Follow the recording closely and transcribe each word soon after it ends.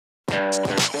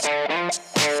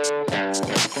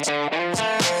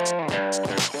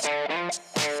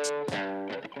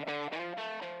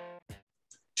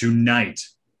Tonight,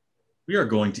 we are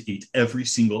going to eat every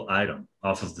single item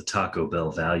off of the Taco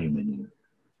Bell value menu.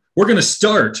 We're going to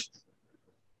start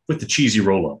with the cheesy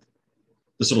roll-up,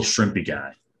 this little shrimpy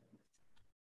guy.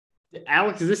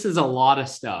 Alex, this is a lot of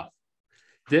stuff.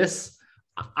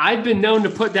 I've been known to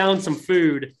put down some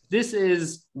food. This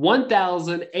is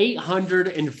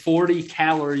 1,840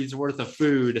 calories worth of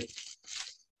food.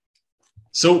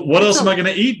 So what else am I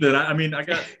going to eat then?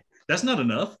 That's not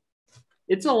enough.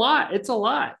 It's a lot. It's a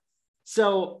lot.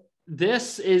 So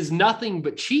this is nothing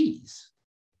but cheese.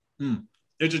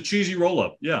 It's a cheesy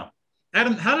roll-up. Yeah.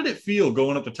 Adam, how did it feel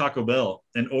going up to Taco Bell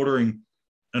and ordering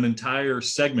an entire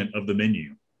segment of the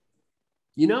menu?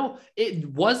 You know, it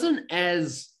wasn't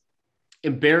as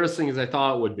embarrassing as I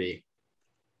thought it would be.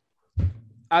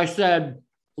 I said,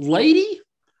 lady,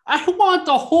 I want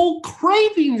the whole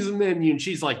cravings menu. And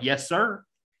she's like, yes, sir.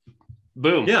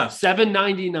 Boom. Yeah.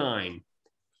 $7.99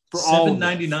 for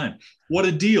 $7.99. What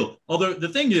a deal. Although the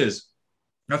thing is,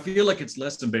 I feel like it's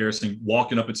less embarrassing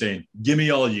walking up and saying, give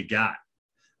me all you got,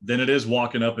 than it is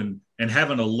walking up and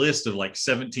having a list of like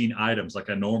 17 items like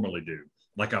I normally do.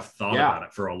 Like I've thought about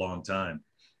it for a long time.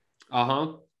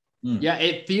 Uh-huh. Yeah,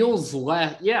 it feels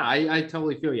less. Yeah, I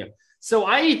totally feel you. So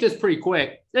I ate this pretty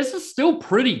quick. This is still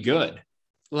pretty good.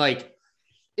 Like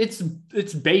it's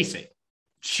basic.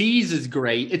 Cheese is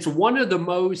great. It's one of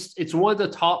the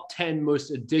top 10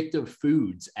 most addictive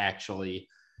foods, actually.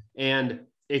 And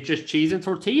it's just cheese and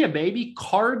tortilla, baby.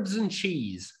 Carbs and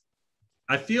cheese.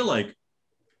 I feel like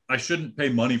I shouldn't pay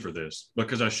money for this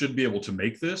because I should be able to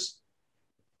make this,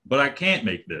 but I can't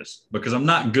make this because I'm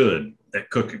not good at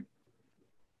cooking.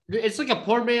 It's like a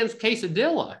poor man's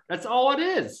quesadilla. That's all it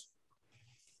is.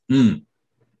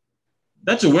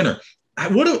 That's a winner.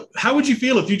 How would you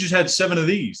feel if you just had 7 of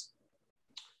these?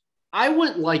 I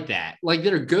wouldn't like that. Like,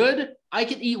 they're good. I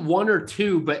could eat 1 or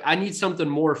 2, but I need something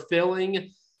more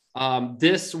filling.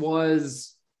 This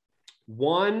was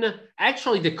one.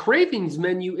 Actually, the cravings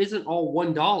menu isn't all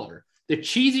 $1. The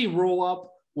cheesy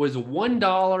roll-up was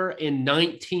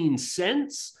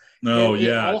 $1.19. Oh,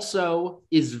 yeah. It also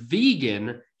is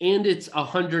vegan, and it's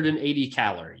 180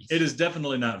 calories. It is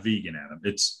definitely not vegan, Adam.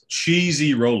 It's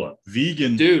cheesy roll-up.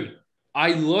 Vegan. Dude,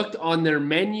 I looked on their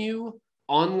menu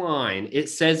online. It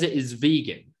says it is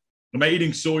vegan. Am I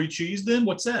eating soy cheese then?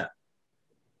 What's that?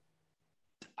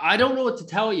 I don't know what to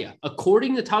tell you.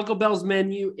 According to Taco Bell's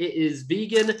menu, it is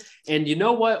vegan. And you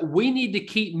know what? We need to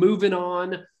keep moving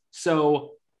on.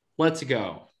 So let's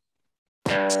go.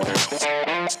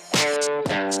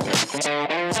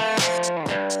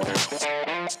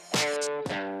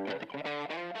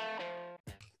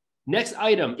 Next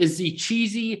item is the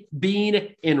cheesy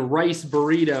bean and rice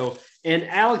burrito. And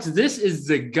Alex, this is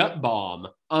the gut bomb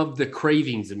of the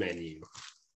cravings menu.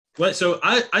 Well, so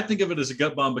I think of it as a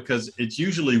gut bomb because it's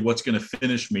usually what's going to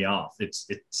finish me off. It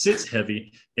sits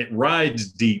heavy. It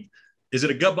rides deep. Is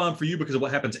it a gut bomb for you because of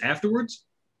what happens afterwards?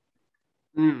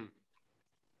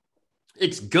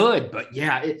 It's good, but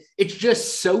yeah, it's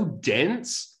just so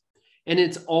dense. And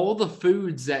it's all the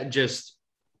foods that just,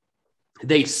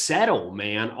 they settle,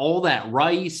 man. All that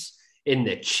rice and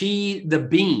the cheese, the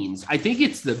beans. I think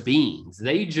it's the beans.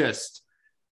 They just,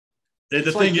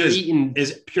 the thing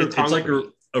is pure it's like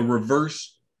a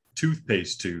reverse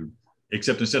toothpaste tube,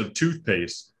 except instead of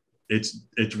toothpaste, it's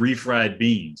refried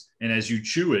beans. And as you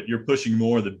chew it, you're pushing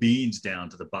more of the beans down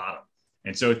to the bottom.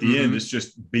 And so at the end, it's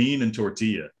just bean and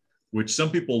tortilla, which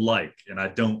some people like, and I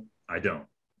don't.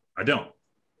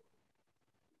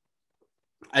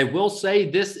 I will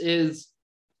say this is,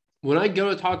 when I go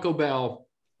to Taco Bell,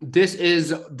 this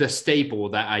is the staple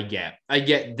that I get. I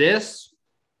get this.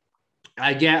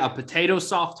 I get a potato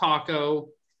soft taco,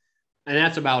 and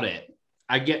that's about it.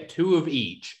 I get 2 of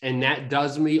each, and that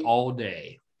does me all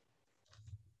day.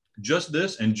 Just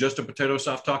this and just a potato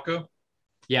soft taco?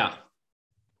 Yeah.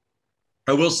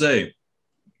 I will say,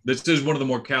 this is one of the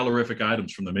more calorific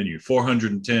items from the menu,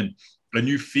 410, and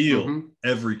you feel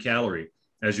every calorie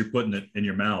as you're putting it in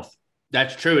your mouth.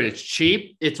 That's true. It's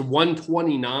cheap. It's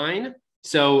 $129.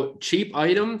 So cheap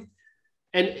item.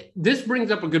 And this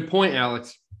brings up a good point,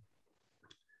 Alex.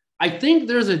 I think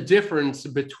there's a difference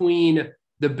between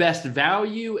the best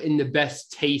value and the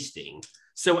best tasting.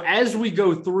 So as we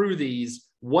go through these,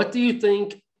 what do you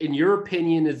think, in your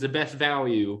opinion, is the best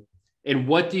value? And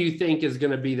what do you think is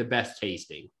going to be the best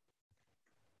tasting?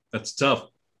 That's tough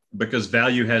because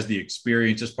value has the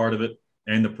experience as part of it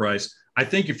and the price. I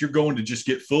think if you're going to just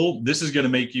get full, this is going to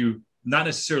make you not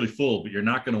necessarily full, but you're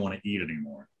not going to want to eat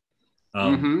anymore.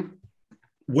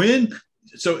 When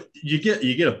So you get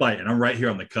a bite, and I'm right here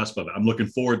on the cusp of it. I'm looking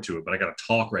forward to it, but I got to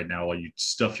talk right now while you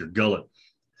stuff your gullet.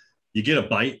 You get a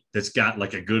bite that's got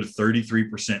like a good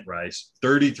 33% rice,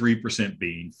 33%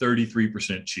 bean,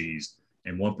 33% cheese,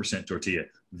 and 1% tortilla.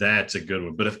 That's a good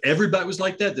one. But if every bite was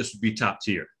like that, this would be top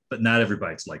tier. But not every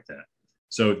bite's like that.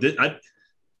 So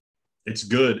it's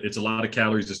good. It's a lot of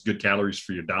calories. It's good calories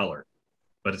for your dollar,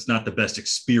 but it's not the best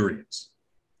experience.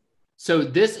 So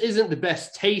this isn't the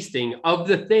best tasting of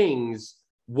the things.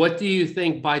 What do you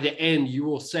think by the end you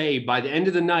will say by the end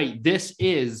of the night, this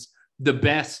is the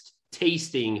best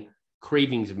tasting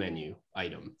cravings menu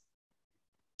item?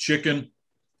 Chicken,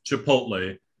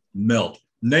 chipotle, melt.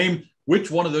 Name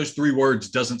which one of those three words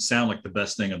doesn't sound like the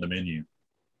best thing on the menu.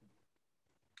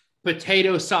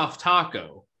 Potato soft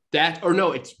taco.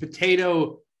 It's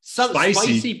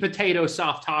spicy potato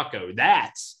soft taco.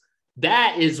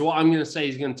 That is what I'm going to say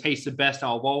is going to taste the best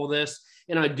out of all of this.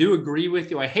 And I do agree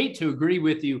with you. I hate to agree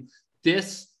with you.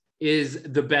 This is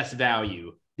the best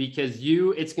value because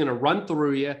it's going to run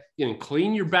through you. You're going to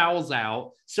clean your bowels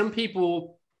out. Some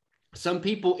people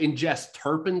ingest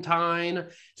turpentine.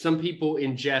 Some people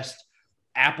ingest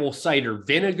apple cider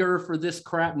vinegar for this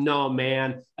crap. No,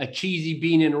 man, a cheesy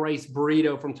bean and rice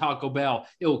burrito from Taco Bell.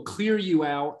 It will clear you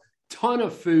out. Ton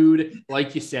of food.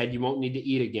 Like you said, you won't need to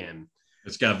eat again.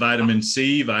 It's got vitamin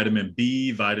C, vitamin B,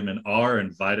 vitamin R,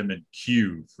 and vitamin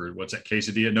Q for what's that,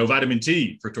 quesadilla? No, vitamin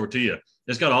T for tortilla.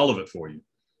 It's got all of it for you.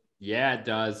 Yeah, it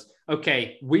does.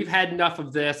 Okay, we've had enough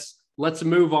of this. Let's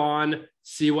move on,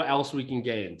 see what else we can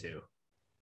get into.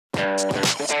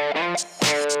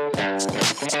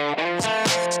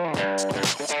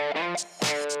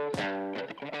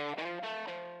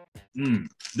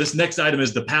 This next item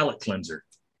is the palate cleanser,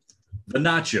 the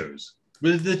nachos.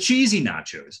 With the cheesy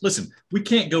nachos. Listen, we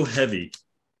can't go heavy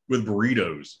with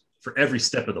burritos for every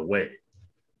step of the way.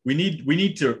 We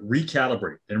need to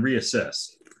recalibrate and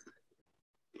reassess.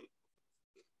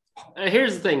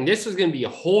 Here's the thing. This is going to be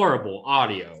horrible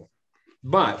audio,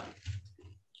 but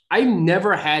I've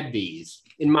never had these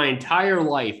in my entire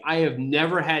life. I have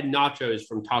never had nachos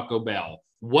from Taco Bell.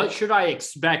 What should I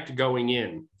expect going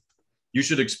in? You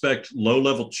should expect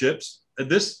low-level chips.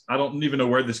 This, I don't even know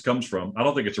where this comes from. I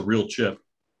don't think it's a real chip.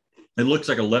 It looks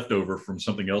like a leftover from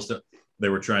something else that they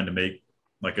were trying to make,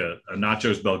 like a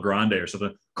nachos Bel Grande or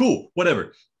something. Cool,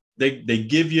 whatever. They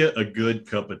give you a good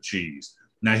cup of cheese.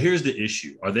 Now, here's the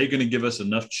issue. Are they going to give us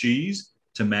enough cheese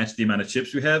to match the amount of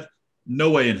chips we have? No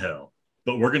way in hell.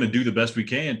 But we're going to do the best we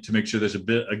can to make sure there's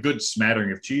a good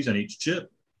smattering of cheese on each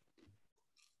chip.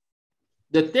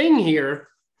 The thing here,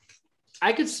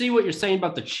 I could see what you're saying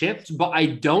about the chips, but I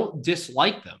don't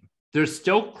dislike them. They're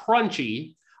still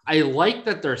crunchy. I like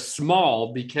that they're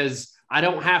small because I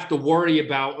don't have to worry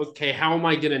about, okay, how am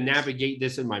I going to navigate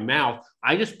this in my mouth?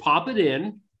 I just pop it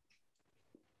in.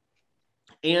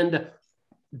 And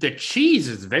the cheese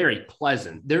is very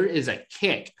pleasant. There is a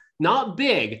kick, not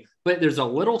big, but there's a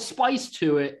little spice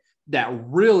to it that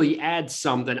really adds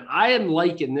something. I am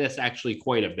liking this actually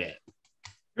quite a bit.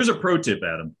 Here's a pro tip,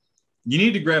 Adam. You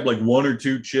need to grab like one or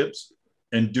two chips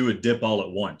and do a dip all at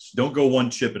once. Don't go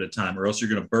one chip at a time, or else you're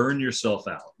going to burn yourself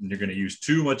out, and you're going to use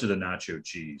too much of the nacho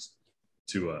cheese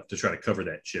to try to cover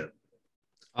that chip.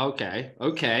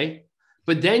 Okay.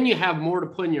 But then you have more to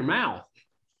put in your mouth.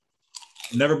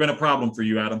 Never been a problem for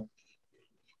you, Adam.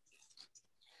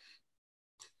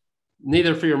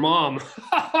 Neither for your mom.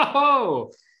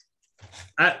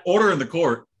 Order in the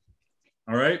court.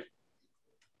 All right.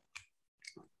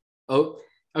 Oh,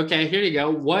 okay. Here you go.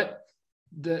 What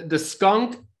the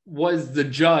skunk was the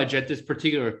judge at this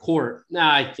particular court.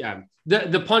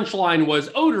 The punchline was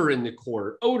odor in the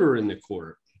court. Odor in the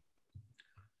court.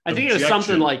 I think it was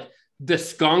something like the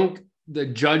skunk, the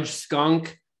judge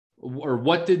skunk, or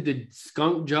what did the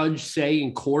skunk judge say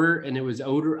in court? And it was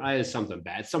odor. I had something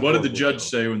bad. What did the judge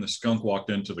say when the skunk walked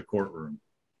into the courtroom?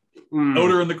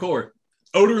 Odor in the court.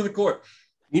 Odor in the court.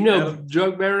 You know, Adam,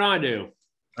 joke better than I do.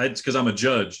 It's because I'm a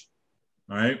judge.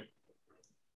 All right.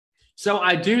 So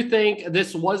I do think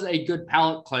this was a good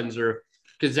palate cleanser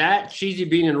because that cheesy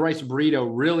bean and rice burrito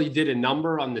really did a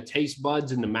number on the taste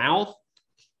buds in the mouth.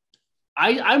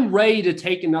 I'm ready to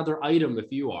take another item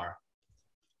if you are.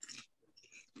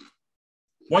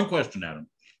 One question, Adam.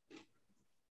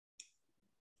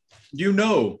 You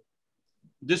know,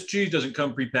 this cheese doesn't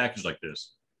come prepackaged like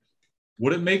this.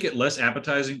 Would it make it less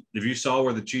appetizing if you saw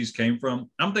where the cheese came from?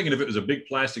 I'm thinking if it was a big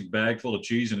plastic bag full of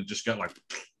cheese and it just got like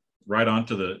right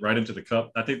into the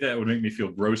cup, I think that would make me feel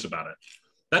gross about it.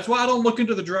 That's why I don't look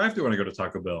into the drive-thru when I go to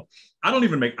Taco Bell. I don't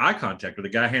even make eye contact with the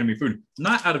guy handing me food,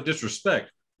 not out of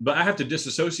disrespect, but I have to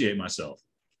disassociate myself.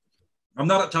 I'm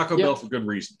not at Taco Bell for good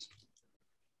reasons.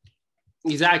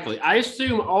 Exactly. I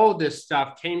assume all this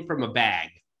stuff came from a bag.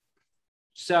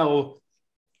 So,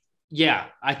 yeah,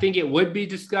 I think it would be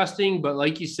disgusting, but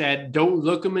like you said, don't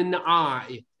look them in the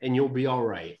eye and you'll be all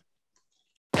right.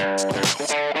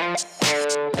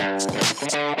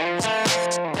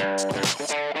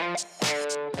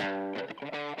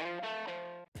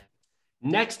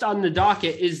 Next on the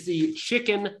docket is the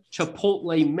chicken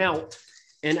chipotle melt.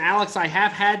 And Alex, I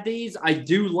have had these. I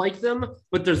do like them,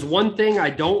 but there's one thing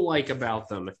I don't like about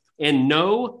them. And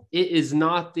no, it is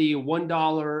not the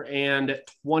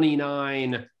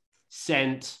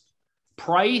 $1.29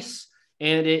 price.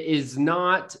 And it is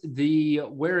not the,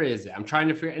 where is it? I'm trying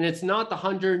to figure, and it's not the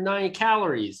 109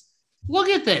 calories. Look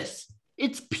at this.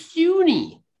 It's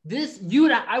puny.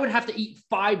 I would have to eat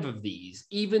 5 of these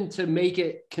even to make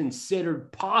it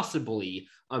considered possibly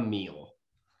a meal.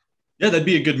 Yeah, that'd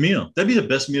be a good meal. That'd be the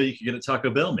best meal you could get at Taco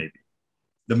Bell, maybe.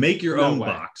 The make your own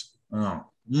box. Oh,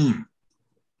 The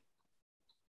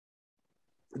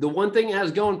one thing it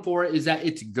has going for it is that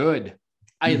it's good.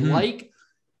 I like,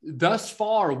 thus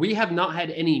far, we have not had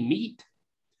any meat.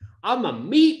 I'm a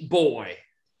meat boy.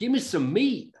 Give me some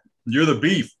meat. You're the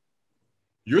beef.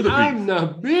 You're the beef. I'm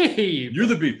the beef. You're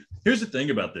the beef. Here's the thing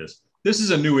about this. This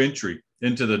is a new entry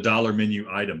into the dollar menu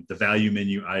item, the value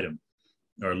menu item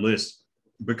or list,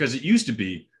 because it used to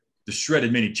be the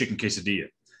shredded mini chicken quesadilla.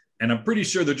 And I'm pretty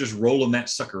sure they're just rolling that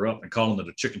sucker up and calling it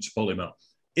a chicken chipotle melt.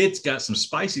 It's got some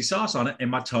spicy sauce on it,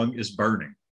 and my tongue is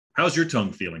burning. How's your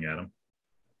tongue feeling, Adam?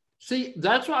 See,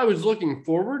 that's what I was looking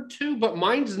forward to, but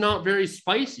mine's not very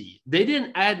spicy. They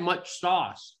didn't add much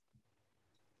sauce.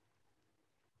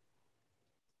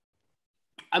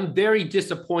 I'm very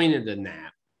disappointed in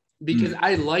that because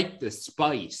I like the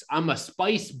spice. I'm a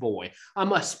spice boy.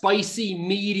 I'm a spicy,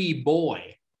 meaty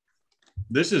boy.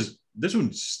 This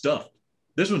one's stuffed.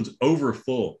 This one's over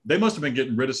full. They must have been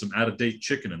getting rid of some out-of-date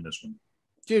chicken in this one.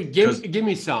 Dude, give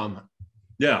me some.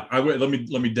 Yeah, let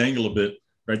me dangle a bit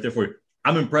right there for you.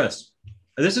 I'm impressed.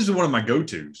 This is one of my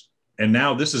go-tos, and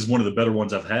now this is one of the better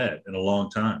ones I've had in a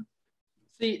long time.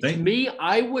 See, to me,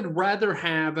 I would rather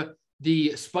have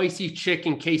the spicy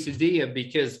chicken quesadilla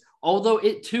because although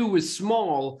it too was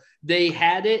small, they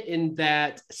had it in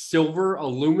that silver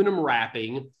aluminum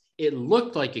wrapping. It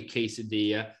looked like a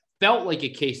quesadilla, felt like a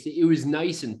quesadilla. It was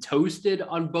nice and toasted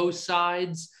on both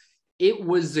sides. It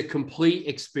was a complete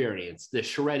experience. The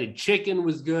shredded chicken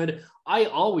was good. I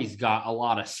always got a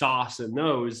lot of sauce in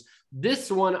those.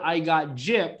 This one I got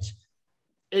gypped.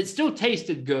 It still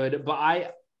tasted good,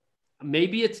 but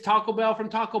maybe it's Taco Bell from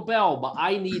Taco Bell, but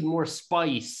I need more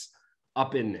spice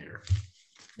up in there.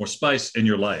 More spice in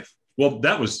your life. Well,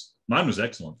 mine was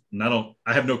excellent. And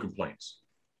I have no complaints.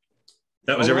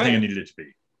 That was everything I needed it to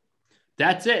be.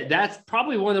 That's it. That's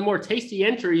probably one of the more tasty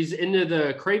entries into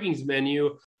the cravings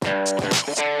menu.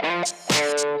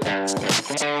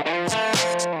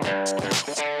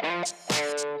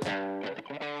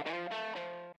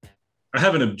 I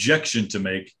have an objection to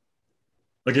make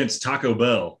against Taco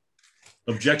Bell.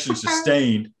 Objection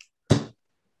sustained.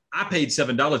 I paid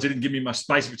 $7. They didn't give me my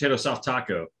spicy potato soft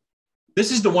taco.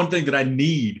 This is the one thing that I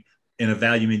need in a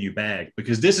value menu bag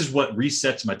because this is what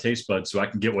resets my taste buds so I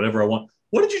can get whatever I want.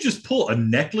 What did you just pull? A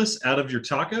necklace out of your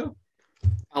taco?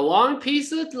 A long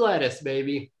piece of lettuce,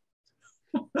 baby.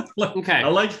 Okay. I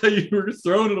like how you were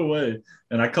throwing it away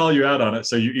and I call you out on it,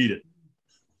 so you eat it.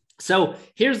 So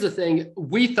here's the thing.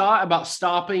 We thought about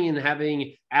stopping and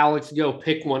having Alex go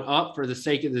pick one up for the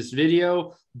sake of this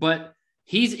video, but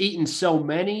he's eaten so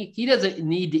many, he doesn't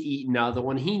need to eat another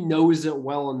one. He knows it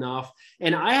well enough.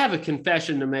 And I have a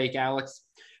confession to make, Alex.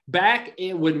 Back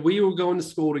when we were going to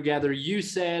school together, you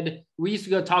said we used to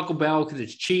go to Taco Bell because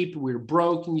it's cheap. We were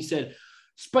broke. And you said,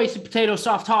 spicy potato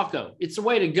soft taco, it's the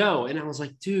way to go. And I was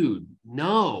like, dude,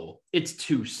 no, it's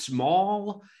too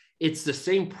small. It's the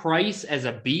same price as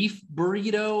a beef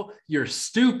burrito. You're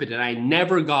stupid. And I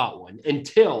never got one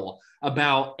until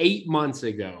about 8 months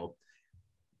ago.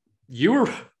 You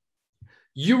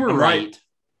were right.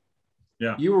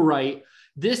 Yeah. You were right.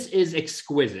 This is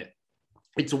exquisite.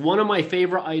 It's one of my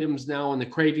favorite items now on the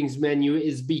cravings menu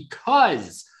is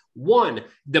because one,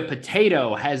 the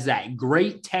potato has that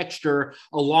great texture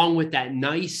along with that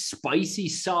nice spicy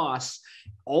sauce.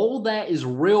 All that is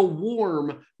real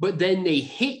warm, but then they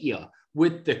hit you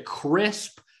with the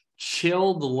crisp,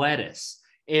 chilled lettuce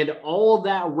and all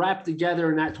that wrapped together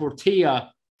in that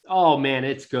tortilla. Oh man,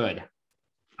 it's good.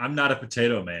 I'm not a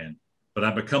potato man, but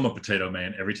I become a potato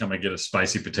man every time I get a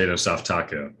spicy potato soft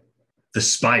taco. The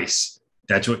spice,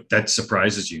 that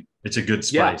surprises you. It's a good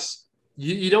spice.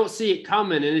 Yeah. You don't see it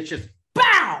coming and it's just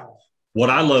bow. What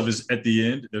I love is at the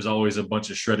end, there's always a bunch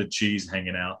of shredded cheese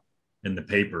hanging out in the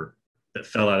paper. that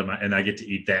fell out of and I get to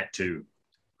eat that too.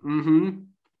 Mm-hmm.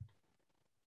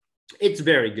 It's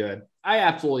very good. I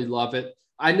absolutely love it.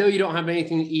 I know you don't have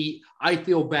anything to eat. I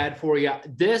feel bad for you.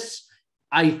 This,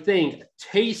 I think,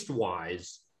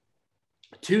 taste-wise,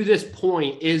 to this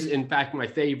point, is in fact my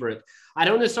favorite. I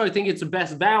don't necessarily think it's the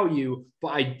best value,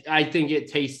 but I think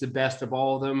it tastes the best of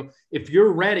all of them. If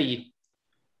you're ready,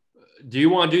 do you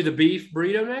want to do the beef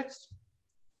burrito next?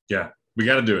 Yeah, we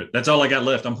got to do it. That's all I got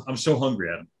left. I'm so hungry,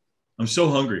 Adam. I'm so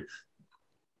hungry.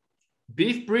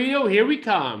 Beef burrito, here we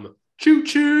come. Choo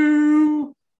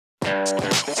choo.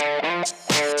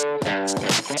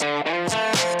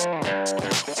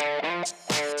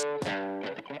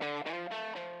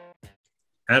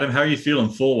 Adam, how are you feeling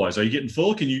full wise? Are you getting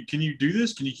full? Can you do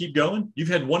this? Can you keep going? You've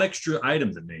had one extra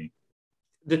item than me.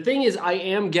 The thing is, I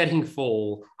am getting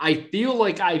full. I feel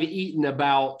like I've eaten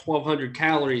about 1,200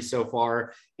 calories so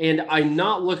far, and I'm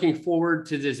not looking forward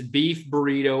to this beef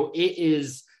burrito. It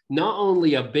is not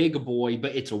only a big boy,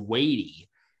 but it's weighty.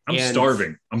 I'm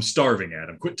starving. I'm starving,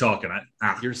 Adam. Quit talking.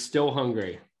 You're still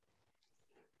hungry.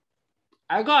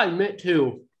 I gotta admit,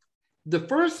 too, the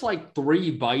first like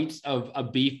 3 bites of a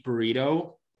beef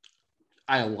burrito,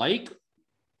 I like.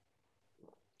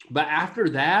 But after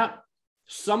that,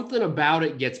 something about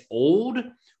it gets old,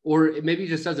 or it maybe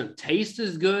just doesn't taste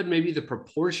as good. Maybe the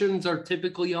proportions are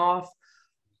typically off.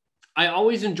 I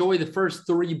always enjoy the first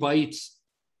 3 bites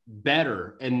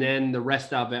better, and then the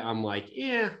rest of it, I'm like,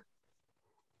 yeah.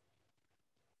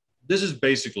 This is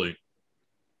basically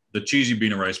the cheesy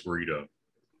bean and rice burrito,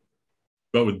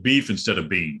 but with beef instead of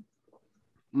bean.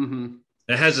 Mm-hmm.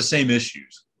 It has the same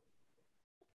issues,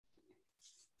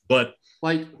 but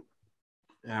like,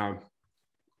 yeah.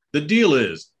 The deal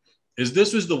is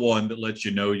this was the one that lets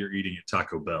you know you're eating at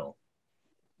Taco Bell.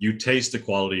 You taste the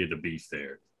quality of the beef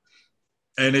there.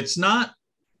 And it's not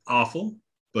awful,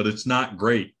 but it's not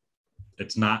great.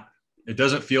 It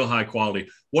doesn't feel high quality.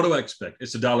 What do I expect?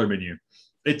 It's a $1 menu.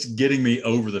 It's getting me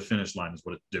over the finish line is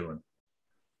what it's doing.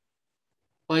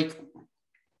 Like,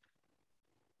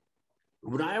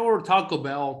 when I order Taco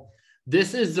Bell,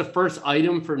 this is the first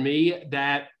item for me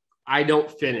that I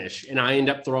don't finish and I end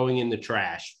up throwing in the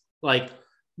trash. Like,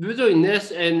 between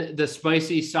this and the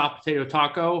spicy soft potato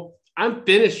taco, I'm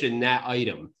finishing that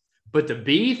item. But the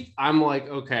beef, I'm like,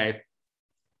 okay,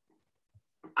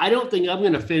 I don't think I'm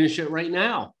going to finish it right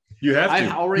now. You have to.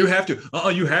 You have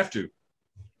to. You have to.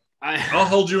 I'll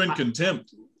hold you in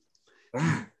contempt.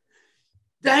 Dang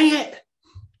it.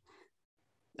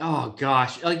 Oh,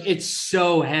 gosh. Like, it's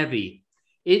so heavy.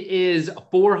 It is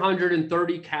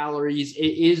 430 calories. It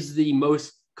is the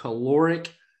most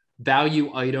caloric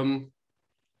value item.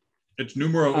 It's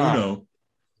numero uno.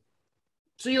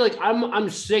 See, like, I'm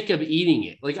sick of eating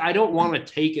it. Like, I don't want to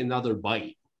take another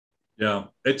bite. Yeah.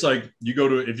 It's like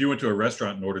if you went to a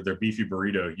restaurant and ordered their beefy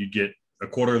burrito, you'd get a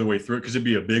quarter of the way through it because it'd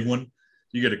be a big one.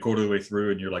 You get a quarter of the way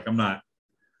through and you're like,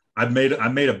 I made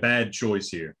a bad choice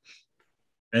here.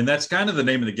 And that's kind of the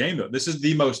name of the game, though. This is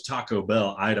the most Taco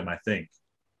Bell item, I think,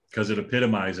 because it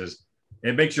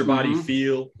makes your body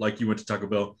feel like you went to Taco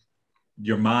Bell.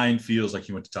 Your mind feels like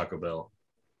you went to Taco Bell.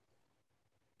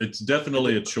 It's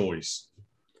definitely a choice.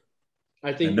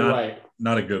 I think you're right.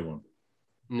 Not a good one.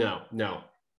 No.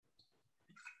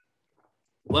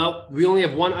 Well, we only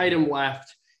have one item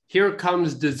left. Here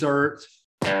comes dessert.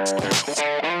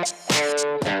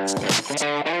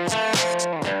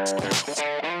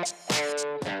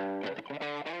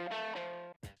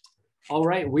 All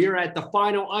right, we are at the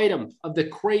final item of the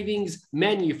Cravings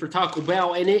menu for Taco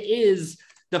Bell, and it is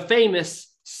the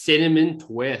famous cinnamon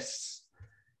twists.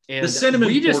 And the cinnamon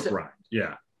pork rind,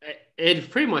 yeah.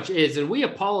 It pretty much is, and we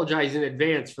apologize in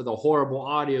advance for the horrible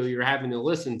audio you're having to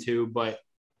listen to, but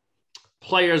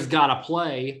players gotta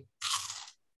play.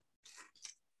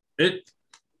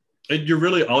 You're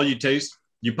really all you taste.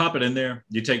 You pop it in there,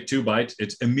 you take 2 bites,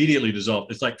 it's immediately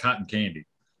dissolved. It's like cotton candy,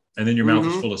 and then your mouth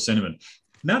is full of cinnamon.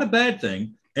 Not a bad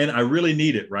thing, and I really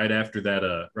need it right after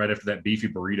that beefy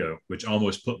burrito, which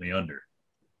almost put me under.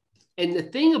 And the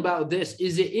thing about this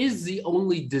is it is the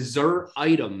only dessert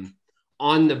item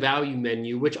on the value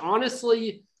menu, which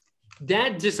honestly,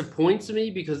 that disappoints me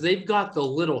because they've got the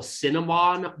little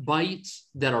Cinnabon bites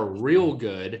that are real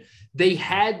good. They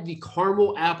had the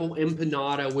caramel apple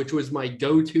empanada, which was my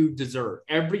go-to dessert.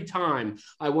 Every time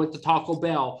I went to Taco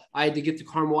Bell, I had to get the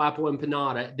caramel apple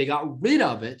empanada. They got rid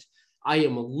of it. I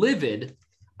am livid.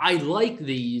 I like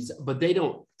these, but they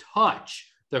don't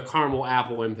touch the caramel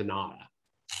apple empanada.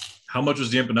 How much was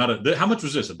the empanada? How much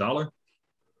was this? $1?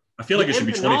 I feel like it should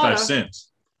be 25 cents.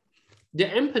 The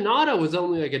empanada was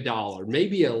only like $1,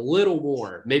 maybe a little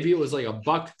more. Maybe it was like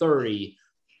 $1.30.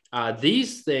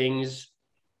 These things,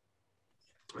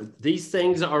 These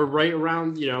things are right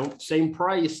around, same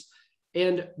price.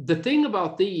 And the thing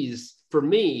about these for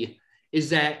me is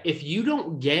that if you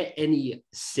don't get any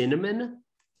cinnamon,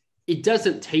 it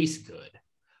doesn't taste good.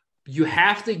 You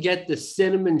have to get the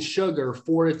cinnamon sugar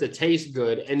for it to taste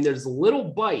good. And there's little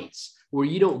bites where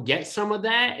you don't get some of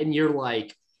that. And you're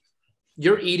like,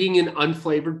 you're eating an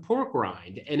unflavored pork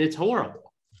rind and it's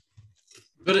horrible.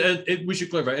 But we should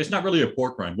clarify, it's not really a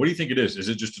pork rind. What do you think it is? Is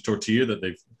it just a tortilla that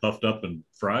they've puffed up and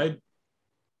fried?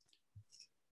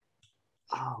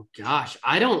 Oh gosh,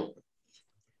 I'm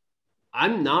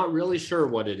not really sure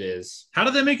what it is. How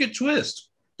did they make it twist?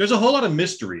 There's a whole lot of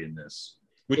mystery in this,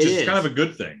 which is kind of a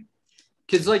good thing.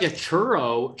 Because like a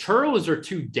churros are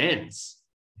too dense.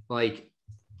 Like,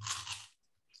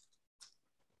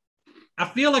 I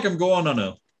feel like I'm going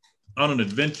on an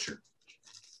adventure.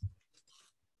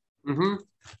 Mm-hmm.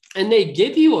 And they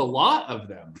give you a lot of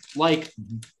them. Like,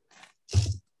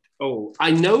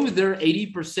 I know they're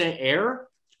 80% air,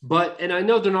 and I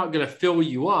know they're not going to fill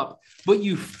you up, but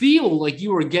you feel like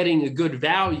you are getting a good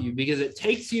value because it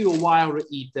takes you a while to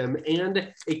eat them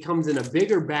and it comes in a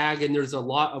bigger bag and there's a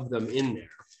lot of them in there.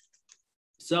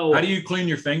 So how do you clean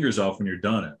your fingers off when you're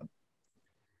done, Adam?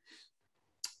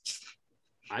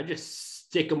 I just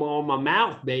stick them all in my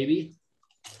mouth, baby.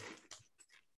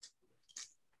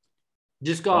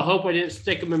 Just gotta hope I didn't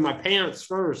stick them in my pants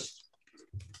first.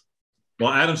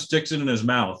 Well, Adam sticks it in his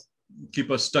mouth. Keep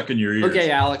us stuck in your ears.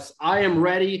 Okay, Alex, I am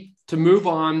ready to move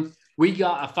on. We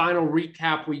got a final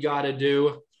recap we got to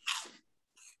do.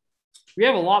 We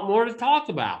have a lot more to talk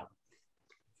about.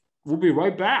 We'll be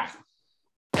right back.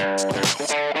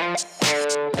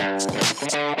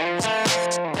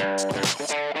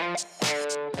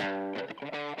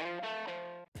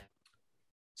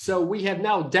 So we have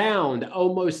now downed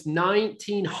almost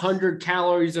 1,900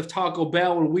 calories of Taco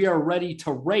Bell, and we are ready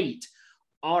to rate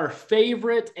our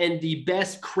favorite and the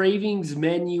best cravings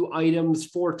menu items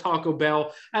for Taco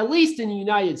Bell, at least in the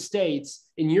United States.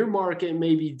 In your market, it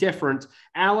may be different.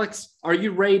 Alex, are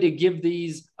you ready to give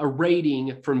these a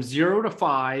rating from 0 to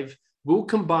 5? We'll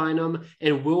combine them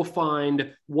and we'll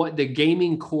find what the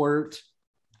gaming court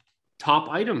top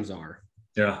items are.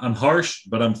 Yeah, I'm harsh,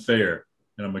 but I'm fair.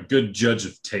 And I'm a good judge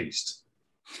of taste.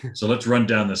 So let's run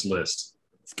down this list.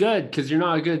 It's good because you're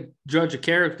not a good judge of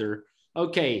character.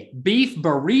 Okay, beef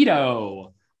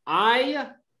burrito.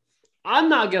 I'm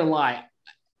not going to lie.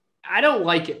 I don't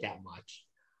like it that much.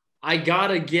 I got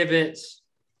to give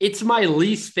it's my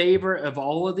least favorite of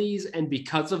all of these. And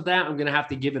because of that, I'm going to have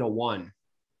to give it a 1.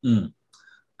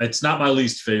 It's not my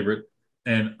least favorite.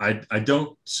 And I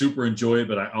don't super enjoy it,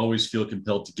 but I always feel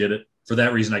compelled to get it. For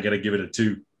that reason, I got to give it a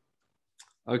 2.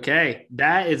 Okay,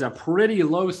 that is a pretty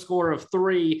low score of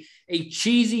 3. A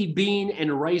cheesy bean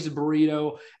and rice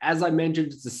burrito. As I mentioned,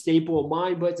 it's a staple of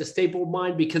mine, but it's a staple of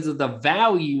mine because of the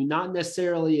value, not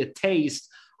necessarily a taste.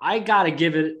 I gotta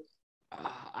give it.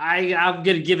 I'm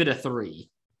gonna give it a 3.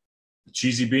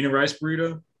 Cheesy bean and rice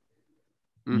burrito.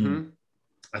 Mm-hmm.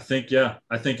 I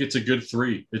think it's a good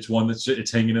 3. It's one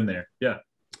it's hanging in there. Yeah.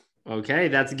 Okay,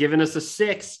 that's giving us a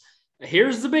 6.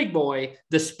 Here's the big boy,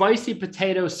 the spicy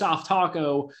potato soft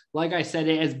taco. Like I said,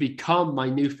 it has become my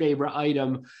new favorite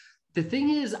item. The thing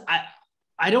is,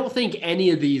 I don't think any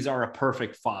of these are a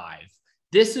perfect 5.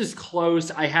 This is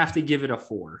close. I have to give it a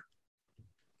 4.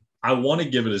 I want to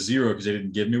give it a 0 because they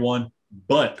didn't give me one,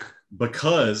 but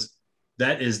because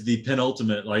that is the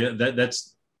penultimate, like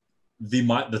that's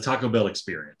the Taco Bell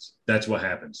experience. That's what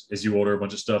happens is you order a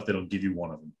bunch of stuff, they don't give you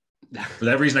one of them. For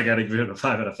that reason, I got to give it a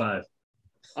 5 out of 5.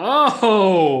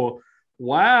 Oh,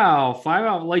 wow. 5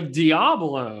 out, like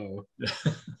Diablo.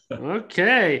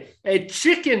 Okay. A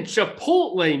chicken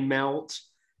chipotle melt.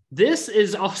 This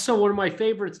is also one of my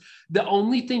favorites. The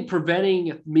only thing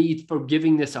preventing me from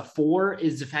giving this a 4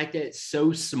 is the fact that it's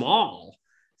so small.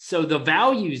 So the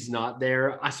value's not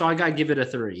there. So I got to give it a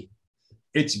 3.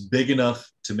 It's big enough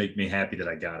to make me happy that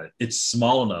I got it. It's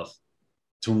small enough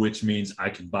to which means I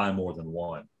can buy more than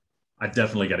one. I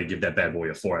definitely got to give that bad boy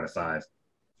a 4 out of 5.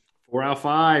 4 out of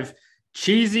 5.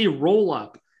 Cheesy roll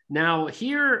up. Now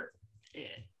here,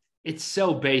 it's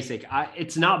so basic.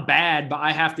 It's not bad, but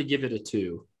I have to give it a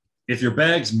 2. If your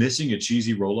bag's missing a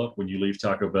cheesy roll up when you leave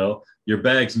Taco Bell, your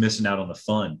bag's missing out on the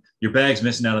fun. Your bag's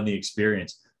missing out on the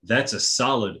experience. That's a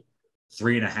solid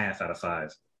 3.5 out of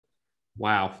 5.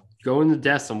 Wow. Go in the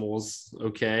decimals.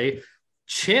 Okay.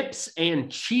 Chips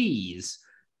and cheese.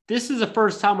 This is the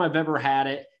first time I've ever had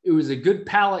it. It was a good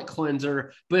palate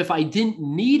cleanser, but if I didn't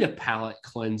need a palate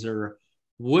cleanser,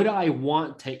 would I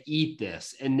want to eat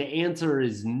this? And the answer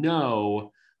is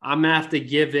no. I'm going to have to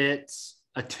give it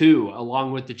a 2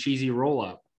 along with the cheesy roll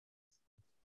up.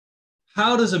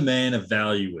 How does a man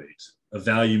evaluate a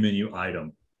value menu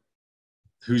item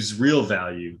whose real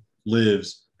value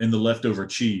lives in the leftover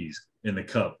cheese in the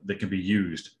cup that can be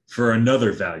used for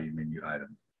another value menu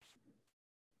item?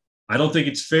 I don't think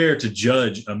it's fair to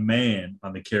judge a man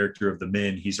on the character of the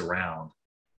men he's around.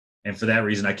 And for that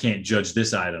reason, I can't judge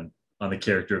this item on the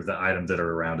character of the items that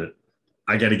are around it.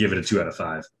 I got to give it a 2 out of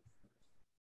 5.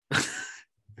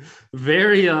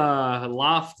 Very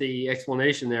lofty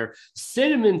explanation there.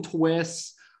 Cinnamon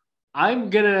twists. I'm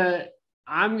gonna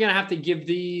have to give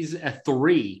these a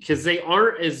 3 because they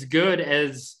aren't as good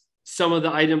as some of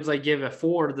the items I give a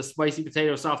 4. The spicy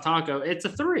potato soft taco. It's a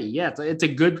 3. Yeah, it's a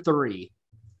good 3.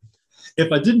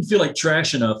 If I didn't feel like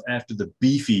trash enough after the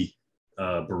beefy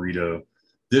burrito,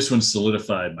 this one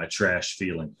solidified my trash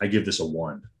feeling. I give this a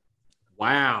 1.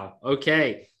 Wow.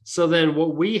 Okay. So then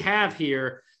what we have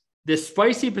here, the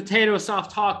spicy potato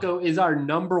soft taco is our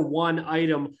number 1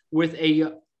 item with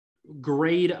a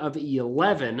grade of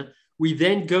 11. We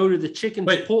then go to the chicken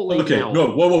chipotle. Okay. Melt.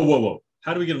 No. Whoa.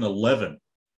 How do we get an 11?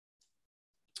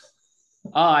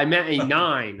 I meant a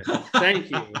 9.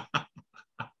 Thank you.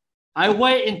 I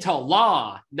went into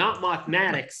law, not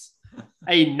mathematics.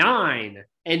 A 9.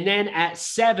 And then at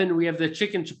 7, we have the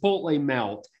chicken chipotle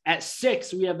melt. At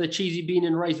 6, we have the cheesy bean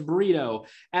and rice burrito.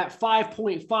 At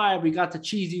 5.5, we got the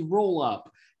cheesy roll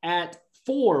up. At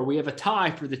 4, we have a tie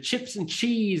for the chips and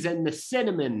cheese and the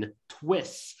cinnamon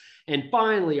twists. And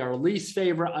finally, our least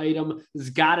favorite item has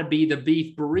got to be the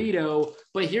beef burrito.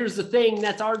 But here's the thing,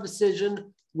 that's our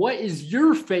decision. What is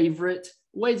your favorite?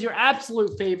 What is your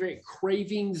absolute favorite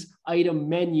cravings item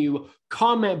menu?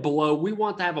 Comment below. We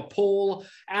want to have a poll.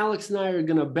 Alex and I are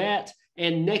going to bet.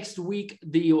 And next week,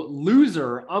 the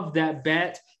loser of that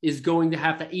bet is going to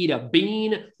have to eat a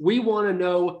bean. We want to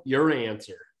know your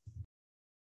answer.